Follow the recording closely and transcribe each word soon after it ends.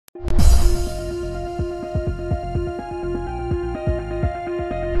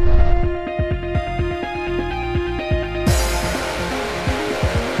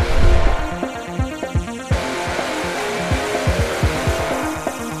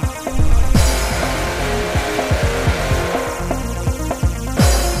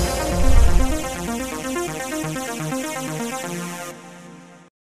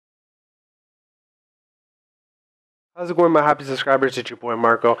How's it going, my happy subscribers? It's your boy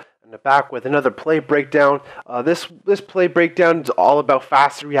Marko, and I'm back with another play breakdown. This play breakdown is all about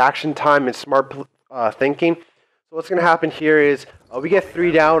fast reaction time and smart thinking. So what's going to happen here is we get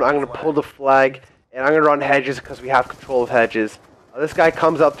 3 down. I'm going to pull the flag, and I'm going to run hedges because we have control of hedges. This guy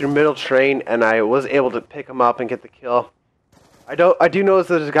comes up through middle train, and I was able to pick him up and get the kill. I do notice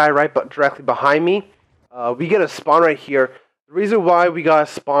there's a guy directly behind me. We get a spawn right here. The reason why we got a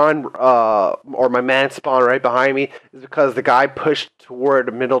spawn, or my man spawn right behind me, is because the guy pushed toward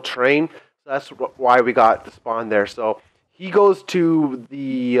the middle train. So that's why we got the spawn there. So he goes to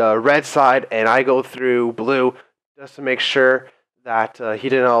the red side, and I go through blue, just to make sure that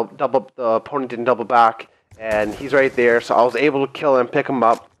the opponent didn't double back. And he's right there, so I was able to kill him, pick him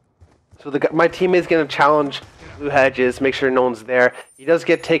up. So my teammate's gonna challenge blue hedges, make sure no one's there. He does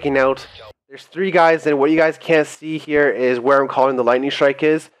get taken out. There's 3 guys, and what you guys can't see here is where I'm calling the lightning strike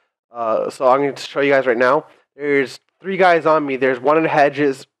is. So I'm going to show you guys right now. There's 3 guys on me. There's one in the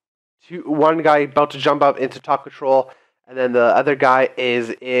hedges, one guy about to jump up into top control, and then the other guy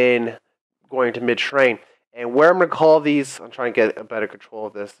is going to mid train. And where I'm going to call these, I'm trying to get a better control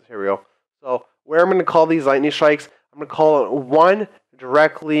of this. Here we go. So where I'm going to call these lightning strikes, I'm going to call one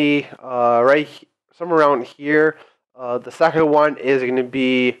directly somewhere around here. The second one is going to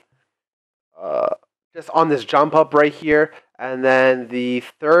be just on this jump up right here, and then the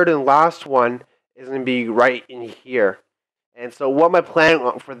third and last one is going to be right in here. And so what my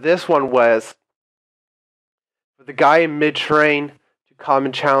plan for this one was for the guy in mid train to come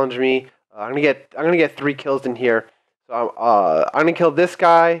and challenge me. I'm gonna get 3 kills in here. So I'm gonna kill this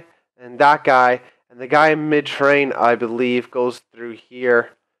guy and that guy, and the guy in mid train, I believe, goes through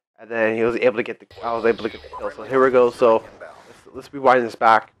here, and then I was able to get the kill. So here we go. So let's rewind this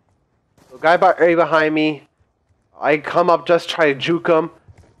back. So guy right behind me, I come up, just try to juke him.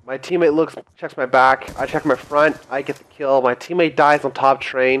 My teammate checks my back. I check my front. I get the kill. My teammate dies on top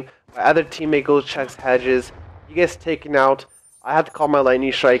train. My other teammate goes, checks hedges. He gets taken out. I have to call my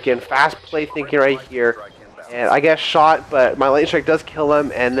lightning strike in. Fast play thinking right here, and I get shot, but my lightning strike does kill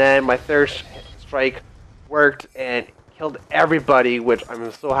him. And then my third strike worked and killed everybody, which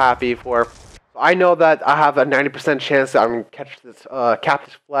I'm so happy for. So I know that I have a 90% chance that I'm gonna catch this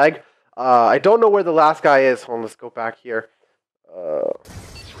captain's flag. I don't know where the last guy is. Hold on, let's go back here.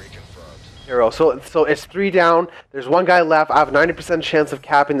 Hero. So it's 3 down. There's 1 guy left. I have a 90% chance of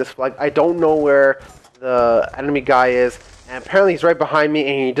capping this flag. I don't know where the enemy guy is, and apparently he's right behind me,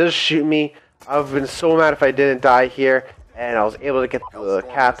 and he does shoot me. I've been so mad if I didn't die here, and I was able to get the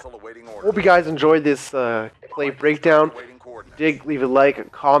cap. Hope you guys enjoyed this play breakdown. If you did, leave a like, a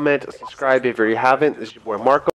comment, subscribe if you haven't. This is your boy Marko.